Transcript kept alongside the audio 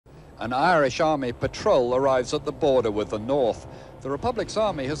An Irish Army patrol arrives at the border with the North. The Republic's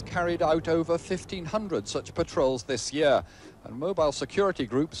army has carried out over 1,500 such patrols this year, and mobile security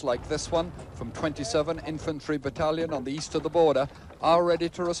groups like this one from 27 Infantry Battalion on the east of the border are ready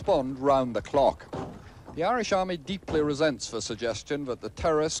to respond round the clock. The Irish Army deeply resents the suggestion that the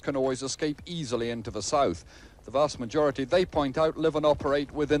terrorists can always escape easily into the south. The vast majority, they point out, live and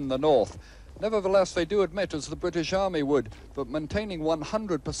operate within the north. Nevertheless, they do admit, as the British Army would, that maintaining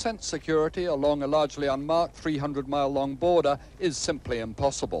 100% security along a largely unmarked 300-mile-long border is simply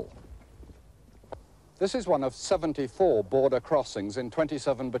impossible. This is one of 74 border crossings in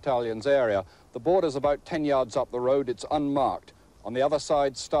 27 battalions area. The border's about 10 yards up the road. It's unmarked. On the other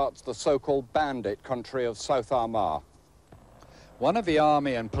side starts the so-called bandit country of South Armagh. One of the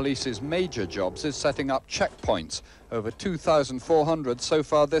Army and Police's major jobs is setting up checkpoints, over 2,400 so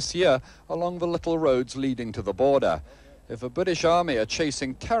far this year, along the little roads leading to the border. If the British Army are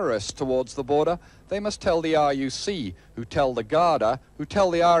chasing terrorists towards the border, they must tell the RUC, who tell the Garda, who tell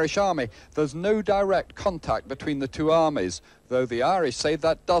the Irish Army. There's no direct contact between the two armies, though the Irish say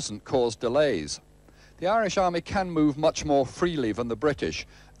that doesn't cause delays. The Irish Army can move much more freely than the British.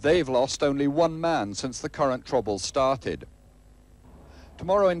 They've lost only one man since the current troubles started.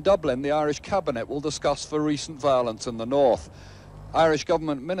 Tomorrow in Dublin, the Irish Cabinet will discuss the recent violence in the north. Irish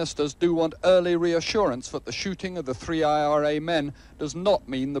government ministers do want early reassurance that the shooting of the 3 IRA men does not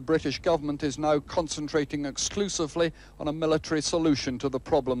mean the British government is now concentrating exclusively on a military solution to the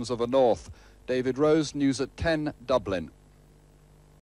problems of the north. David Rose, News at 10, Dublin.